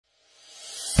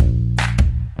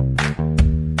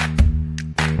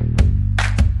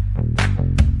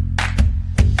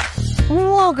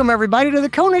Welcome, everybody, to the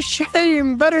Cone of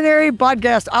Shame Veterinary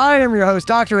Podcast. I am your host,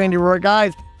 Dr. Andy Roark.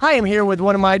 Guys, I am here with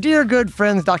one of my dear good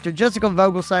friends, Dr. Jessica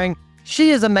Vogelsang. She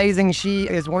is amazing. She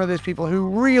is one of those people who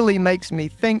really makes me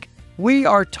think. We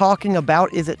are talking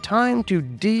about, is it time to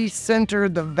decenter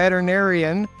the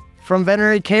veterinarian from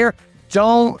veterinary care?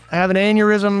 Don't have an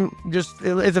aneurysm.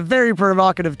 It's a very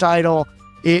provocative title.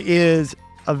 It is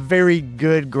a very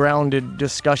good grounded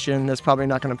discussion that's probably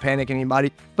not going to panic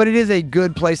anybody, but it is a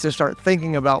good place to start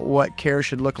thinking about what care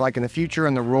should look like in the future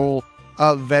and the role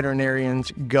of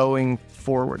veterinarians going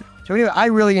forward. So anyway, I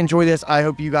really enjoy this. I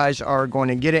hope you guys are going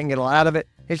to get it and get a lot out of it.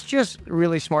 It's just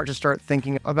really smart to start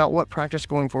thinking about what practice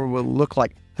going forward will look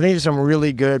like. I think there's some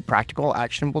really good practical,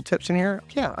 actionable tips in here.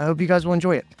 Yeah, I hope you guys will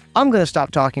enjoy it. I'm going to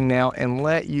stop talking now and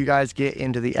let you guys get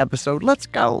into the episode. Let's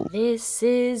go. This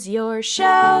is your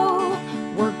show.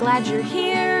 We're glad you're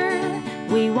here.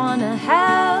 We want to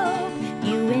help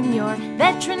you in your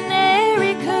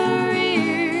veterinary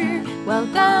career.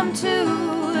 Welcome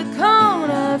to the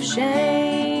Cone of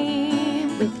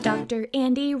Shame with Dr.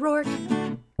 Andy Roark.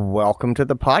 Welcome to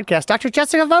the podcast, Dr.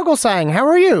 Jessica Vogelsang. How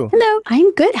are you? Hello,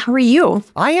 I'm good. How are you?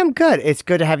 I am good. It's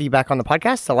good to have you back on the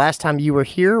podcast. The last time you were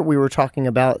here, we were talking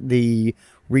about the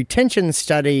retention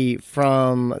study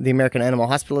from the American Animal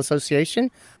Hospital Association.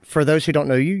 For those who don't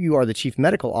know you, you are the Chief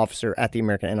Medical Officer at the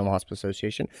American Animal Hospital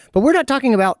Association. But we're not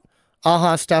talking about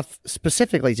AAHA stuff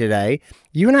specifically today.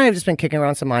 You and I have just been kicking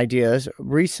around some ideas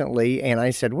recently, and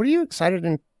I said, what are you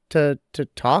excited to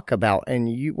talk about?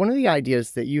 And one of the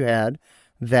ideas that you had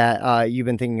that you've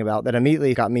been thinking about that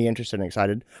immediately got me interested and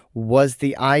excited was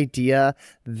the idea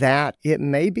that it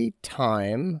may be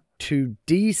time to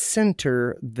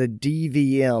decenter the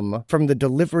DVM from the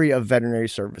delivery of veterinary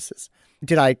services.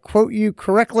 Did I quote you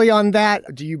correctly on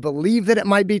that? Do you believe that it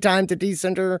might be time to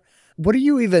decenter? What do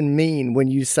you even mean when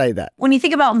you say that? When you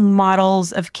think about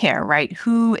models of care, right?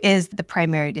 Who is the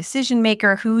primary decision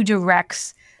maker? Who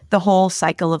directs the whole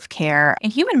cycle of care? In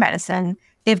human medicine,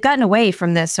 they've gotten away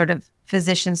from this sort of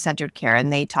physician-centered care,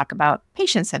 and they talk about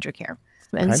patient-centered care.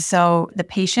 And so the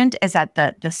patient is at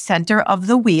the center of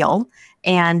the wheel,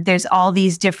 and there's all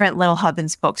these different little hub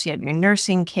and spokes. You have your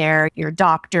nursing care, your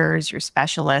doctors, your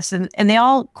specialists, and they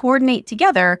all coordinate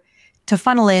together to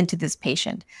funnel into this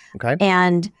patient. Okay.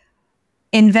 And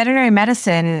in veterinary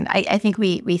medicine, I think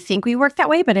we think we work that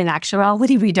way, but in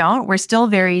actuality, we don't. We're still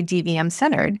very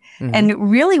DVM-centered. Mm-hmm. And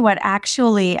really what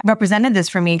actually represented this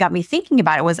for me, got me thinking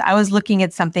about it, was I was looking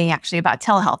at something actually about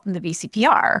telehealth in the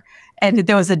VCPR. And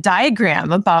there was a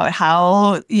diagram about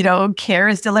how, care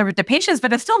is delivered to patients,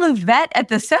 but it's still the vet at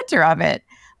the center of it.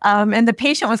 And the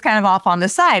patient was kind of off on the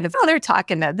side. They're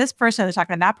talking to this person, they're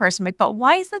talking to that person. But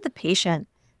why isn't the patient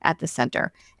at the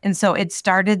center? And so it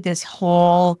started this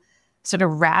whole sort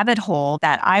of rabbit hole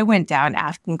that I went down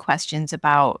asking questions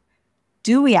about,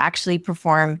 do we actually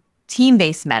perform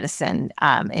team-based medicine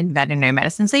in veterinary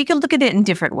medicine? So you can look at it in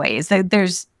different ways.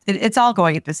 It's all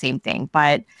going at the same thing.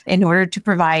 But in order to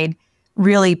provide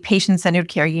really patient-centered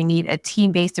care, you need a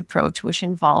team-based approach, which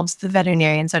involves the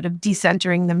veterinarian sort of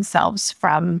decentering themselves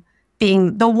from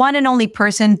being the one and only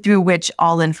person through which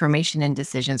all information and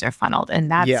decisions are funneled. And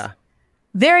that's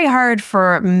very hard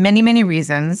for many, many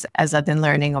reasons, as I've been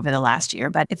learning over the last year,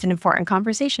 but it's an important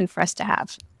conversation for us to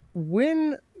have.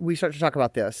 When we start to talk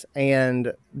about this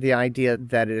and the idea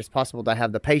that it is possible to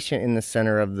have the patient in the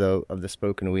center of the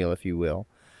spoken wheel, if you will,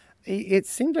 it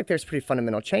seems like there's pretty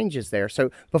fundamental changes there. So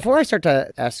before I start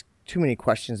to ask too many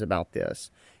questions about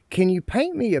this, can you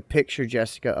paint me a picture,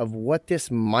 Jessica, of what this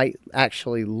might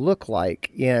actually look like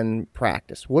in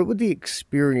practice? What would the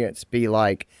experience be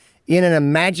like in an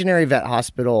imaginary vet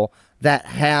hospital that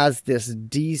has this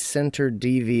decentered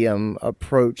DVM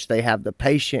approach? They have the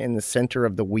patient in the center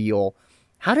of the wheel.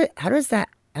 How does that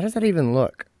even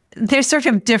look? There's sort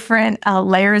of different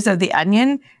layers of the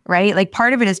onion, right? Like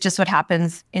part of it is just what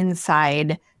happens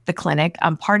inside the clinic.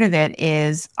 Part of it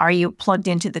is, are you plugged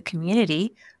into the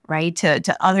community, right?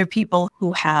 To other people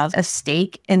who have a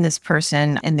stake in this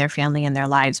person and their family and their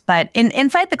lives. But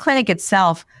inside the clinic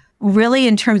itself, really,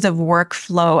 in terms of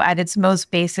workflow at its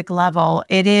most basic level,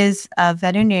 it is a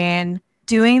veterinarian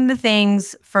doing the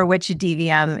things for which a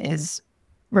DVM is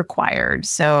required.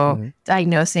 So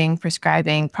diagnosing,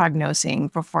 prescribing,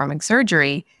 prognosing, performing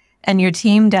surgery, and your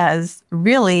team does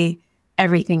really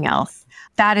everything else.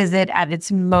 That is it at its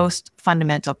most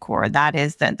fundamental core. That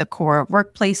is the core of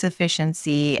workplace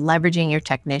efficiency, leveraging your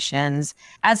technicians.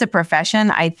 As a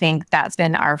profession, I think that's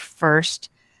been our first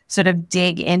sort of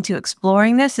dig into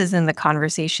exploring this is in the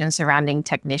conversation surrounding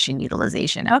technician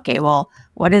utilization. Okay, well,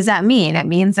 what does that mean? It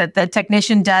means that the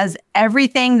technician does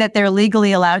everything that they're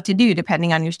legally allowed to do,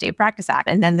 depending on your state practice act.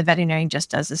 And then the veterinarian just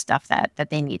does the stuff that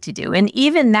they need to do. And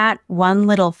even that one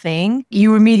little thing,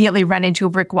 you immediately run into a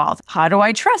brick wall. How do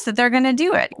I trust that they're going to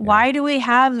do it? Why do we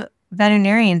have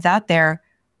veterinarians out there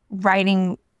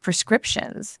writing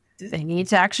prescriptions? Do they need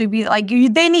to actually be like,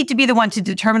 they need to be the one to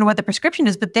determine what the prescription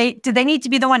is, but do they need to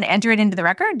be the one to enter it into the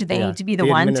record? Do they need to be the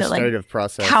one to like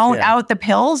count out the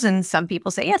pills? And some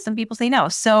people say yes, some people say no.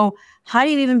 So how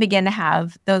do you even begin to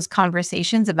have those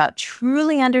conversations about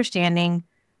truly understanding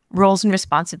roles and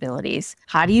responsibilities?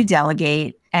 How do you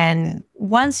delegate? And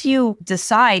once you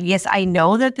decide, yes, I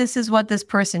know that this is what this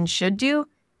person should do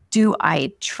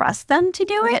I trust them to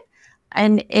do it?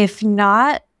 And if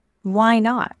not, why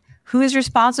not? Who is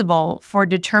responsible for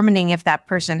determining if that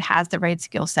person has the right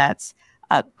skill sets?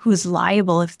 Who's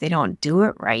liable if they don't do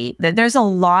it right? There's a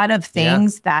lot of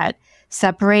things that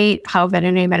separate how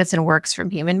veterinary medicine works from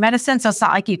human medicine. So it's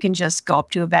not like you can just go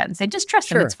up to a vet and say, just trust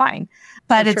them, it's fine.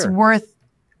 But it's worth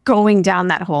going down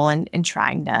that hole and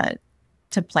trying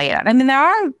to play it out. I mean, there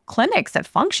are clinics that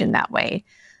function that way.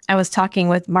 I was talking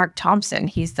with Mark Thompson.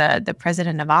 He's the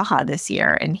president of AAHA this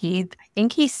year, and I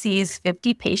think he sees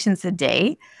 50 patients a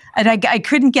day. And I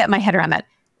couldn't get my head around that.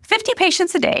 50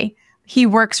 patients a day. He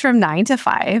works from 9 to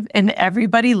 5, and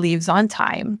everybody leaves on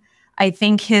time. I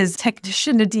think his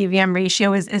technician to DVM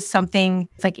ratio is something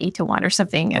like 8 to 1 or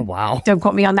something. Oh, wow. Don't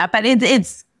quote me on that. But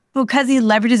it's because he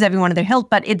leverages every one of their hills.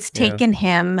 But it's taken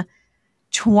him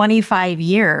 25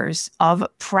 years of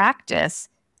practice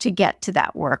to get to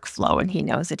that workflow. And he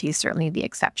knows that he's certainly the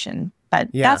exception. But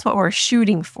that's what we're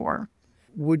shooting for.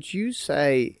 Would you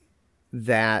say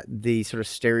that the sort of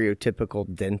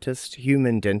stereotypical dentist,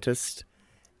 human dentist,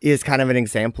 is kind of an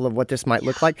example of what this might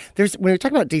look like? When we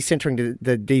talk about decentering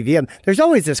the DVM, there's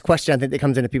always this question, I think, that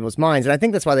comes into people's minds. And I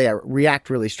think that's why they react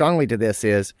really strongly to this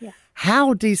is,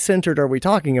 how decentered are we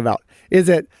talking about? Is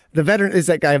it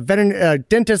a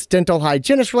dentist, dental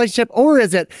hygienist relationship? Or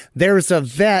is it there's a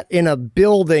vet in a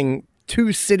building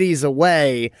 2 cities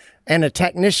away and a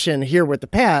technician here with the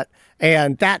pet?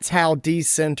 And that's how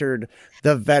decentered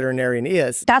the veterinarian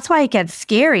is. That's why it gets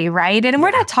scary, right? And we're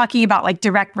not talking about like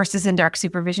direct versus indirect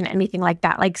supervision, anything like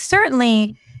that. Like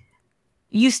certainly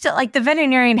you still, like the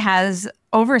veterinarian has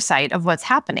oversight of what's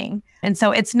happening. And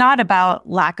so it's not about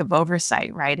lack of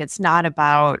oversight, right? It's not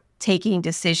about taking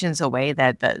decisions away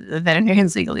that the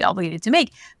veterinarian's legally obligated to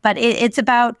make. But it's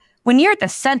about when you're at the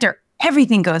center,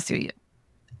 everything goes through you.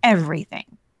 Everything.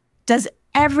 Does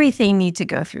everything need to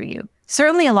go through you?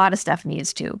 Certainly a lot of stuff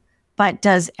needs to, but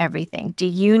does everything? Do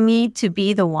you need to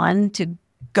be the one to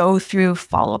go through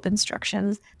follow-up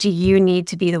instructions? Do you need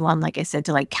to be the one, like I said,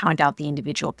 to like count out the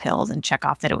individual pills and check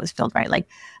off that it was filled right? Like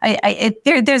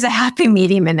there's a happy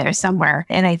medium in there somewhere.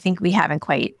 And I think we haven't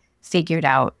quite figured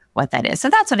out what that is. So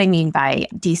that's what I mean by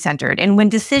decentered. And when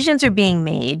decisions are being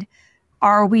made,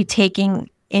 are we taking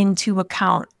into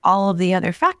account all of the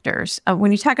other factors?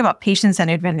 When you talk about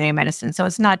patient-centered veterinary medicine, so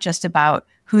it's not just about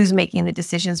who's making the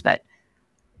decisions, but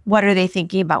what are they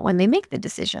thinking about when they make the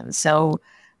decisions? So,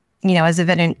 you know, as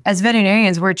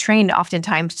veterinarians, we're trained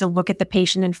oftentimes to look at the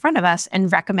patient in front of us and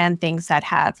recommend things that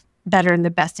have better in the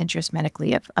best interest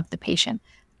medically of the patient.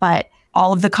 But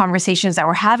all of the conversations that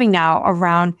we're having now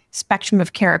around spectrum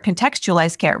of care or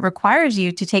contextualized care requires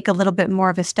you to take a little bit more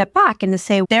of a step back and to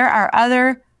say there are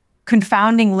other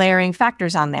confounding layering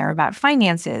factors on there about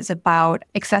finances, about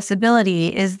accessibility.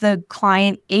 Is the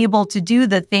client able to do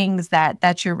the things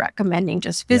that you're recommending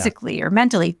just physically or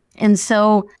mentally? And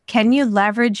so can you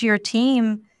leverage your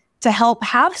team to help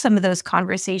have some of those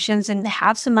conversations and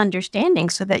have some understanding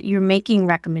so that you're making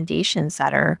recommendations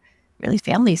that are really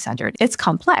family-centered? It's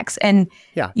complex. And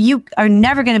you are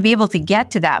never going to be able to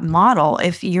get to that model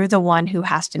if you're the one who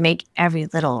has to make every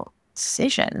little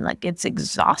decision. Like, it's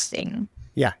exhausting.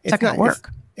 Yeah, it's not going to work.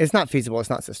 It's not feasible. It's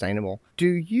not sustainable. Do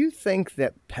you think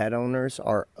that pet owners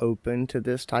are open to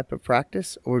this type of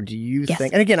practice? Or do you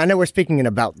think, and again, I know we're speaking in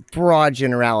about broad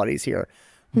generalities here,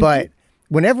 but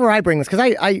whenever I bring this,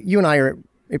 because you and I are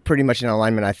pretty much in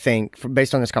alignment, I think,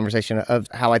 based on this conversation of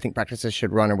how I think practices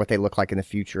should run or what they look like in the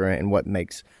future and what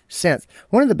makes sense.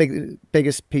 One of the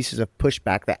biggest pieces of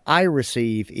pushback that I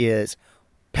receive is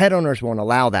pet owners won't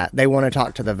allow that. They want to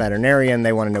talk to the veterinarian.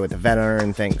 They want to know what the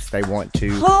veterinarian thinks. They want to...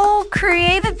 Who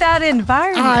created that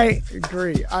environment? I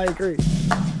agree.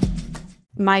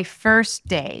 My first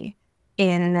day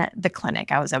in the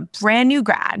clinic, I was a brand new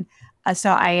grad.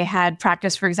 So I had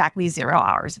practiced for exactly 0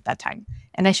 hours at that time.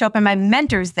 And I show up and my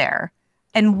mentor's there.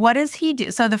 And what does he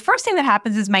do? So the first thing that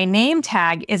happens is my name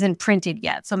tag isn't printed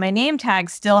yet. So my name tag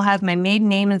still has my maiden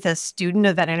name as a student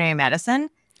of veterinary medicine.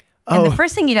 And the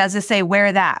first thing he does is say,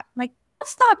 wear that. I'm like,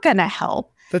 that's not going to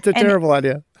help. That's a terrible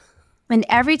idea. And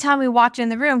every time we walked in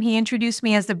the room, he introduced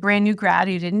me as the brand new grad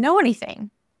who didn't know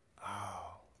anything.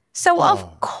 So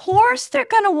of course they're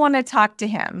going to want to talk to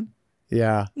him.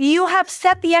 Yeah. You have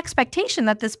set the expectation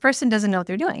that this person doesn't know what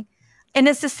they're doing. And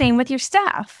it's the same with your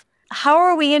staff. How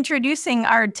are we introducing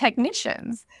our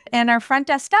technicians and our front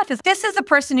desk staff? This is a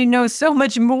person who knows so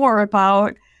much more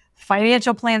about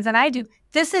financial plans than I do.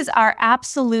 This is our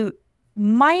absolute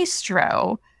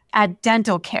maestro at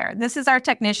dental care. This is our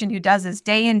technician who does this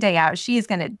day in, day out. She is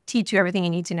going to teach you everything you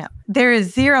need to know. There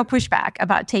is zero pushback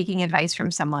about taking advice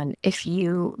from someone if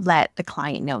you let the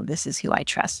client know this is who I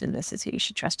trust and this is who you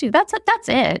should trust too. That's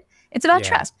it. It's about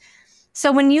trust.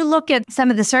 So when you look at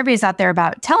some of the surveys out there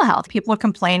about telehealth, people are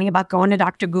complaining about going to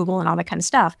Dr. Google and all that kind of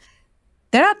stuff.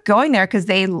 They're not going there because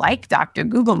they like Dr.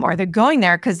 Google more. They're going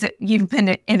there because you've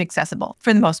been inaccessible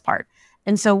for the most part.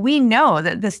 And so we know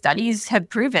that the studies have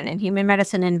proven in human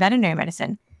medicine and veterinary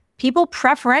medicine, people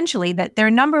preferentially that their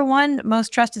number one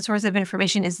most trusted source of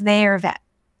information is their vet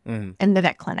in the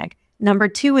vet clinic. Number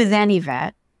two is any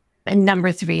vet. And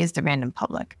number three is the random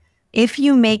public. If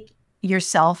you make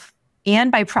yourself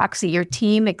and by proxy your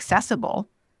team accessible,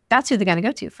 that's who they're going to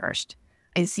go to first.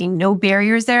 I see no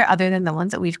barriers there other than the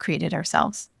ones that we've created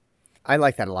ourselves. I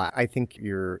like that a lot. I think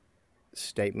your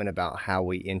statement about how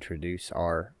we introduce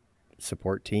our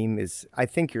support team is, I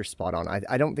think you're spot on.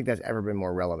 I don't think that's ever been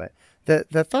more relevant.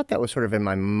 The thought that was sort of in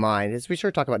my mind as we sort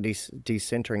of talk about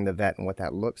decentering the vet and what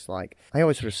that looks like, I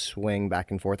always sort of swing back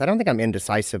and forth. I don't think I'm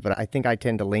indecisive, but I think I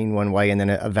tend to lean one way and then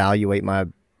evaluate my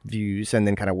views and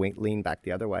then kind of lean back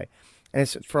the other way. And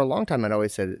it's, for a long time, I'd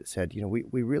always said, you know,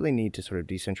 we really need to sort of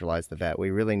decentralize the vet. We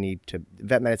really need to,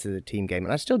 vet medicine is a team game.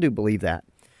 And I still do believe that.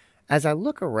 As I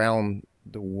look around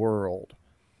the world,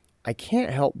 I can't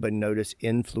help but notice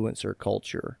influencer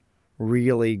culture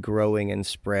really growing and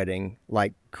spreading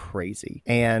like crazy.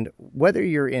 And whether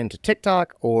you're into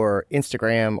TikTok or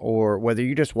Instagram or whether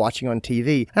you're just watching on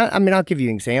TV, I mean, I'll give you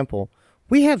an example.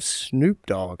 We have Snoop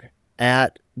Dogg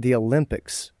at the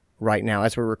Olympics right now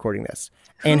as we're recording this.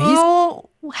 And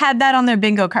Who had that on their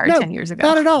bingo card 10 years ago?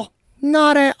 Not at all.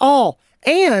 Not at all.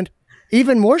 And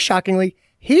even more shockingly,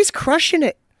 he's crushing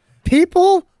it.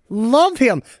 People love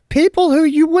him. People who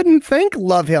you wouldn't think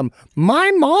love him.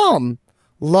 My mom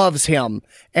loves him.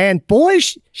 And boy,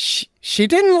 she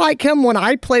didn't like him when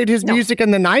I played his music in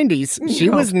the 90s. She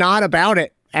was not about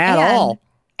it at all.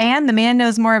 And the man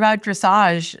knows more about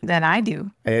dressage than I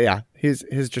do. Yeah, his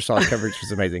dressage coverage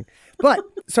was amazing. But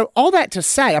so all that to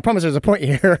say, I promise there's a point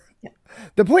here.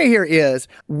 The point here is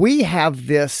we have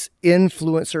this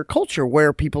influencer culture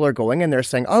where people are going and they're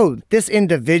saying, oh, this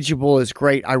individual is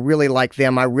great. I really like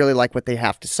them. I really like what they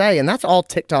have to say. And that's all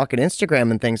TikTok and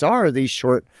Instagram and things are, these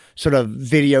short sort of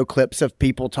video clips of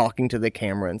people talking to the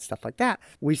camera and stuff like that.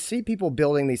 We see people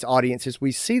building these audiences.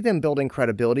 We see them building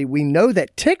credibility. We know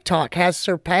that TikTok has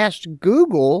surpassed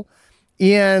Google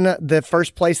in the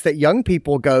first place that young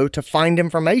people go to find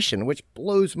information, which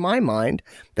blows my mind.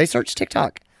 They search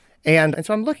TikTok. And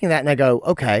so I'm looking at that and I go,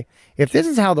 okay, if this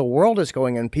is how the world is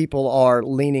going and people are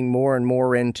leaning more and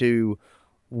more into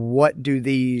what do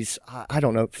these, I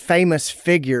don't know, famous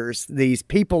figures, these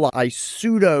people I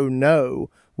pseudo know,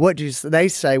 what do they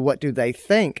say, what do they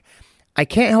think? I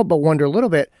can't help but wonder a little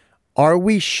bit, are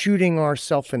we shooting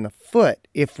ourselves in the foot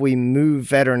if we move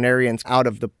veterinarians out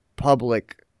of the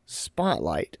public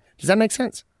spotlight? Does that make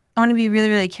sense? I want to be really,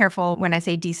 really careful when I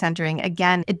say decentering.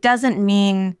 Again, it doesn't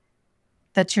mean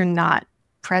that you're not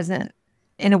present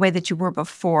in a way that you were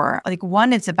before. Like,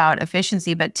 one, it's about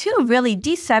efficiency, but two, really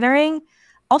decentering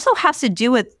also has to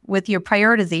do with your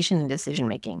prioritization and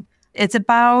decision-making. It's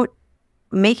about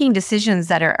making decisions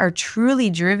that are truly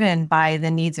driven by the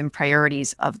needs and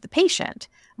priorities of the patient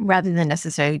rather than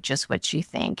necessarily just what you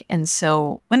think. And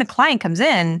so when a client comes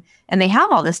in and they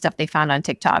have all this stuff they found on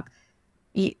TikTok,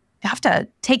 you have to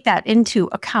take that into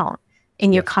account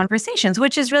in your conversations,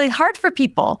 which is really hard for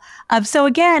people. So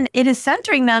again, it is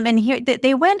centering them. And here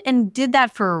they went and did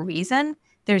that for a reason.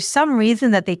 There's some reason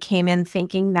that they came in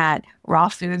thinking that raw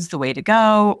food's the way to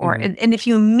go. Or and if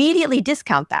you immediately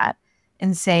discount that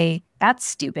and say, that's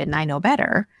stupid and I know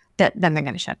better, then they're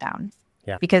going to shut down.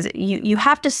 Yeah. Because you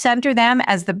have to center them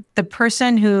as the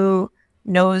person who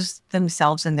knows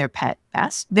themselves and their pet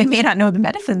best. They may not know the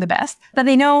medicine the best, but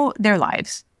they know their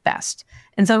lives best.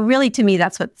 And so really, to me,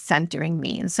 that's what centering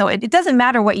means. So it doesn't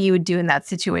matter what you would do in that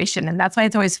situation. And that's why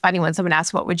it's always funny when someone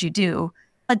asks, what would you do?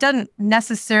 It doesn't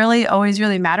necessarily always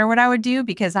really matter what I would do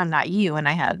because I'm not you and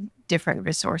I have different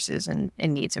resources and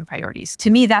needs and priorities.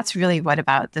 To me, that's really what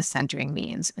about the centering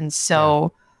means. And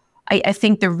so I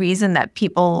think the reason that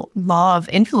people love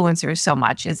influencers so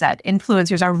much is that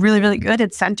influencers are really, really good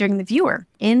at centering the viewer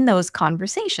in those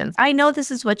conversations. I know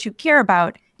this is what you care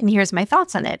about, and here's my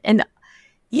thoughts on it. And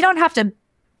you don't have to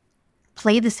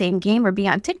play the same game or be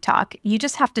on TikTok. You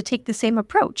just have to take the same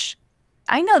approach.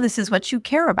 I know this is what you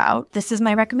care about. This is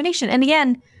my recommendation. And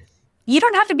again, you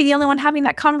don't have to be the only one having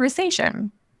that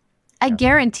conversation. I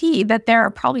guarantee that there are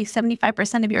probably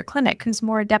 75% of your clinic who's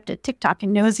more adept at TikTok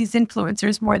and knows these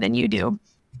influencers more than you do.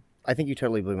 I think you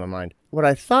totally blew my mind. What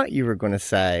I thought you were going to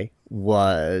say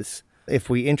was, if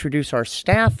we introduce our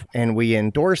staff and we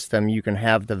endorse them, you can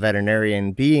have the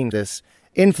veterinarian being this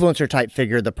influencer type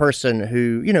figure, the person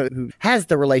who, who has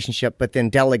the relationship, but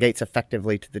then delegates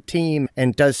effectively to the team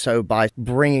and does so by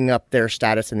bringing up their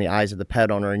status in the eyes of the pet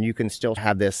owner. And you can still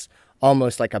have this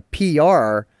almost like a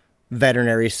PR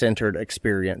veterinary-centered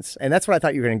experience. And that's what I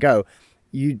thought you were going to go.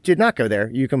 You did not go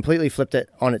there. You completely flipped it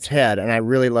on its head. And I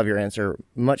really love your answer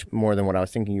much more than what I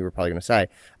was thinking you were probably going to say.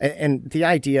 And the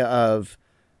idea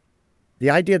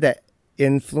that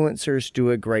influencers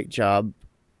do a great job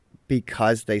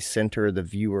because they center the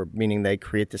viewer, meaning they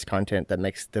create this content that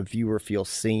makes the viewer feel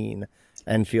seen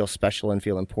and feel special and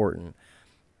feel important.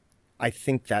 I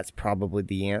think that's probably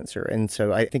the answer. And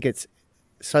so I think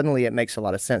suddenly it makes a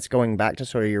lot of sense, going back to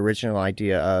sort of your original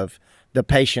idea of the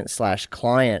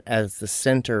patient/client as the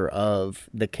center of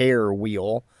the care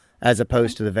wheel, as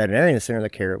opposed to the veterinarian, the center of the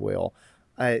care wheel.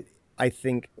 I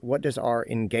think, what does our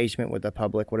engagement with the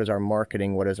public, what is our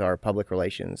marketing, what is our public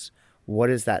relations, what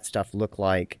does that stuff look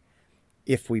like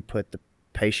if we put the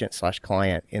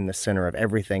patient/client in the center of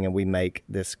everything and we make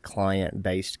this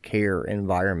client-based care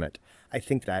environment? I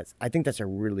think that's a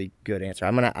really good answer.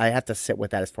 I have to sit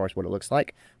with that as far as what it looks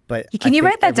like. But can you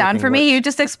write that down for me? You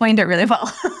just explained it really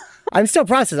well. I'm still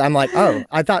processing. I'm like,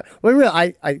 I thought, well,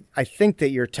 really, I think that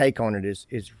your take on it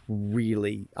is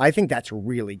really, I think that's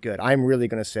really good. I'm really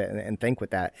going to sit and think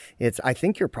with that. I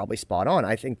think you're probably spot on.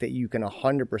 I think that you can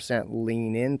 100%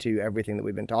 lean into everything that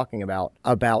we've been talking about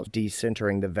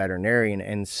decentering the veterinarian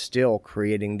and still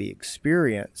creating the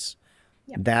experience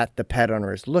that the pet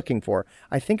owner is looking for.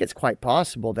 I think it's quite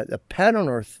possible that the pet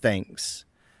owner thinks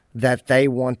that they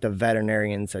want the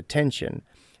veterinarian's attention.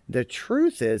 The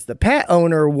truth is the pet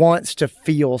owner wants to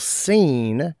feel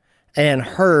seen and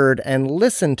heard and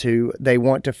listened to. They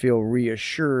want to feel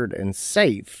reassured and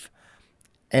safe.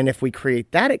 And if we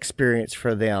create that experience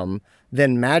for them,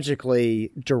 then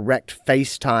magically direct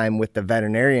FaceTime with the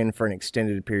veterinarian for an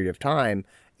extended period of time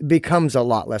becomes a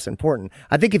lot less important.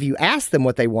 I think if you ask them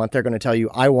what they want, they're going to tell you,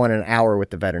 I want an hour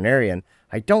with the veterinarian.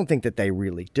 I don't think that they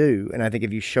really do. And I think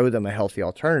if you show them a healthy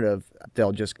alternative,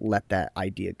 they'll just let that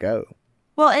idea go.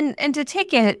 Well, and to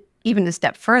take it even a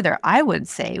step further, I would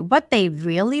say what they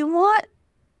really want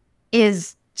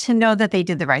is to know that they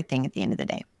did the right thing at the end of the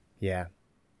day. Yeah.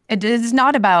 It is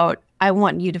not about, I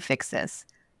want you to fix this.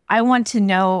 I want to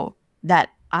know that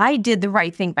I did the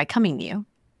right thing by coming to you.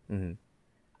 Mm-hmm.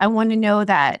 I want to know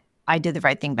that I did the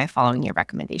right thing by following your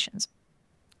recommendations.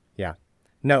 Yeah.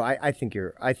 No, I think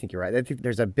you're right. I think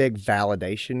there's a big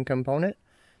validation component.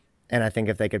 And I think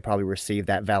if they could probably receive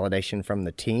that validation from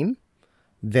the team,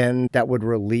 then that would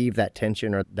relieve that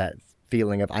tension or that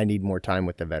feeling of I need more time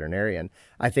with the veterinarian.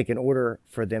 I think in order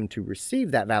for them to receive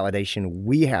that validation,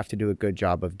 we have to do a good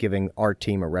job of giving our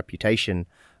team a reputation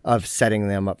of setting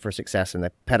them up for success in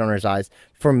the pet owner's eyes,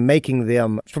 for making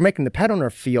the pet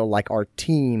owner feel like our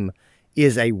team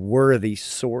is a worthy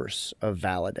source of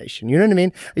validation. You know what I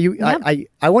mean? Yep.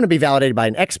 I want to be validated by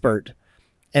an expert.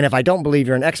 And if I don't believe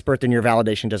you're an expert, then your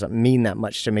validation doesn't mean that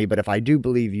much to me. But if I do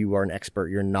believe you are an expert,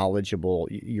 you're knowledgeable,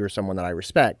 you're someone that I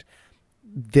respect,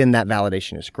 then that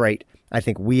validation is great. I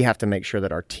think we have to make sure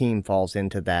that our team falls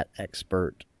into that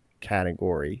expert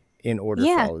category in order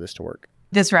for all of this to work.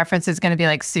 This reference is going to be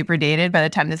like super dated by the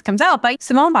time this comes out, but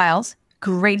Simone Biles,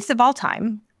 greatest of all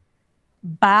time,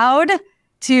 bowed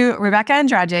to Rebecca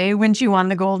Andrade when she won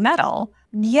the gold medal.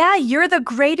 Yeah, you're the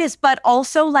greatest, but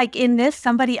also like in this,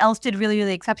 somebody else did really,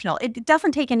 really exceptional. It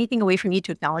doesn't take anything away from you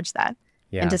to acknowledge that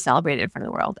and to celebrate it in front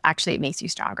of the world. Actually, it makes you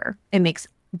stronger. It makes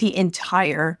the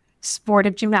entire sport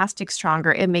of gymnastics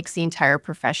stronger. It makes the entire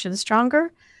profession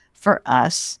stronger for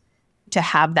us to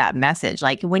have that message.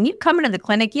 Like when you come into the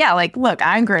clinic, like, look,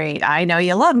 I'm great. I know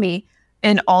you love me.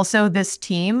 And also this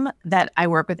team that I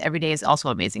work with every day is also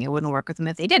amazing. I wouldn't work with them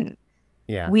if they didn't.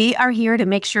 Yeah. We are here to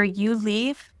make sure you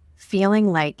leave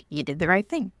feeling like you did the right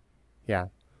thing. Yeah.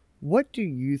 What do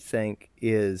you think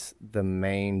is the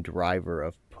main driver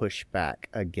of pushback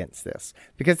against this?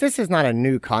 Because this is not a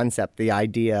new concept, the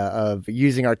idea of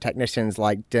using our technicians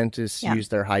like dentists use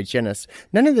their hygienists.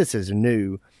 None of this is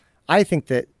new. I think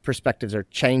that perspectives are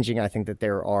changing. I think that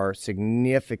there are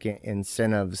significant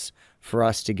incentives for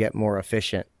us to get more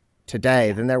efficient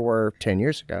today than there were 10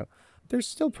 years ago. There's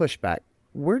still pushback.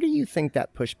 Where do you think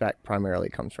that pushback primarily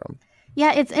comes from?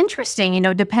 Yeah, it's interesting, you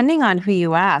know, depending on who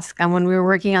you ask. And when we were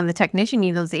working on the technician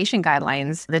utilization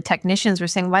guidelines, the technicians were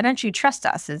saying, why don't you trust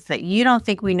us? It's that you don't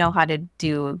think we know how to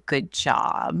do a good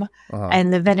job.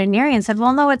 And the veterinarian said,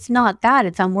 well, no, it's not that.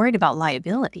 It's I'm worried about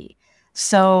liability.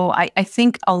 So I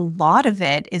think a lot of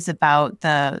it is about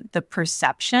the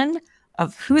perception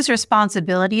of whose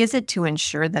responsibility is it to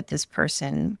ensure that this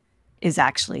person is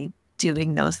actually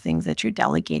doing those things that you're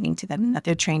delegating to them and that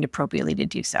they're trained appropriately to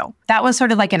do so. That was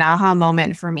sort of like an aha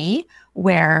moment for me,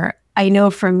 where I know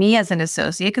for me as an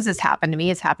associate, because it's happened to me,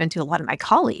 it's happened to a lot of my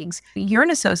colleagues. You're an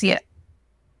associate.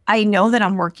 I know that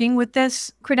I'm working with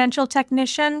this credentialed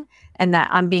technician and that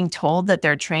I'm being told that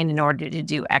they're trained in order to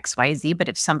do X, Y, Z. But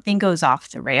if something goes off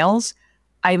the rails,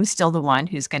 I'm still the one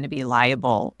who's going to be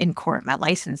liable in court. My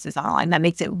license is online. That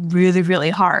makes it really,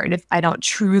 really hard if I don't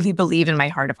truly believe in my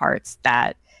heart of hearts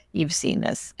that you've seen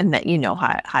this and that you know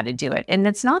how to do it. And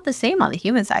it's not the same on the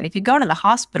human side. If you go to the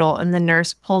hospital and the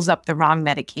nurse pulls up the wrong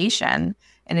medication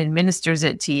and administers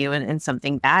it to you and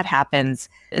something bad happens,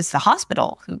 it's the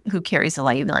hospital who carries the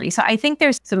liability. So I think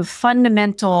there's some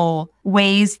fundamental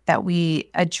ways that we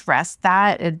address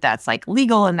that. That's like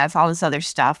legal and that's all this other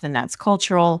stuff and that's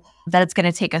cultural, that it's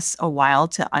going to take us a while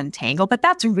to untangle. But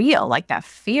that's real. Like that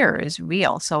fear is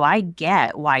real. So I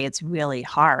get why it's really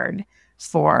hard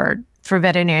for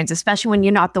veterinarians, especially when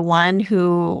you're not the one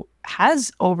who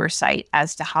has oversight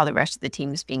as to how the rest of the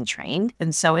team is being trained.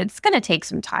 And so it's going to take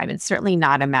some time. It's certainly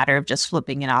not a matter of just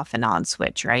flipping it off and on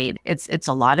switch, right? It's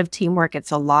a lot of teamwork.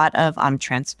 It's a lot of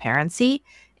transparency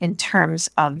in terms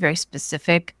of very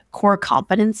specific core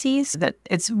competencies. That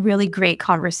it's really great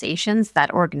conversations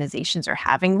that organizations are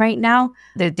having right now.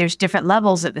 There's different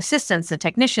levels of assistants and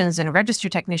technicians and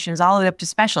registered technicians all the way up to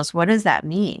specialists. What does that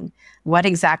mean? What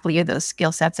exactly are those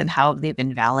skill sets and how have they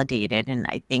been validated? And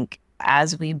I think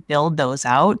as we build those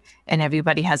out and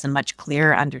everybody has a much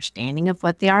clearer understanding of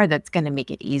what they are, that's going to make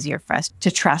it easier for us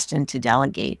to trust and to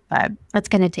delegate. But that's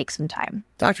going to take some time.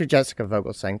 Dr. Jessica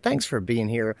Vogelsang, thanks for being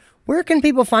here. Where can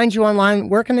people find you online?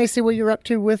 Where can they see what you're up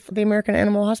to with the American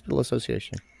Animal Hospital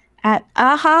Association? At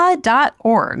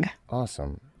AAHA.org.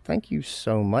 Awesome. Thank you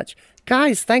so much.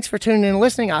 Guys, thanks for tuning in and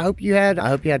listening. I hope you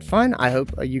had fun. I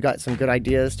hope you got some good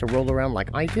ideas to roll around like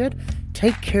I did.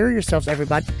 Take care of yourselves,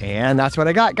 everybody. And that's what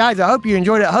I got. Guys, I hope you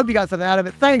enjoyed it. I hope you got something out of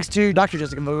it. Thanks to Dr.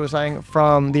 Jessica Vogelsang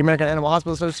from the American Animal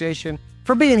Hospital Association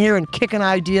for being here and kicking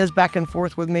ideas back and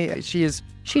forth with me. She's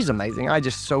amazing. I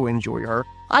just so enjoy her.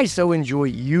 I so enjoy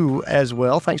you as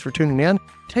well. Thanks for tuning in.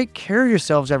 Take care of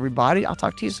yourselves, everybody. I'll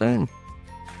talk to you soon.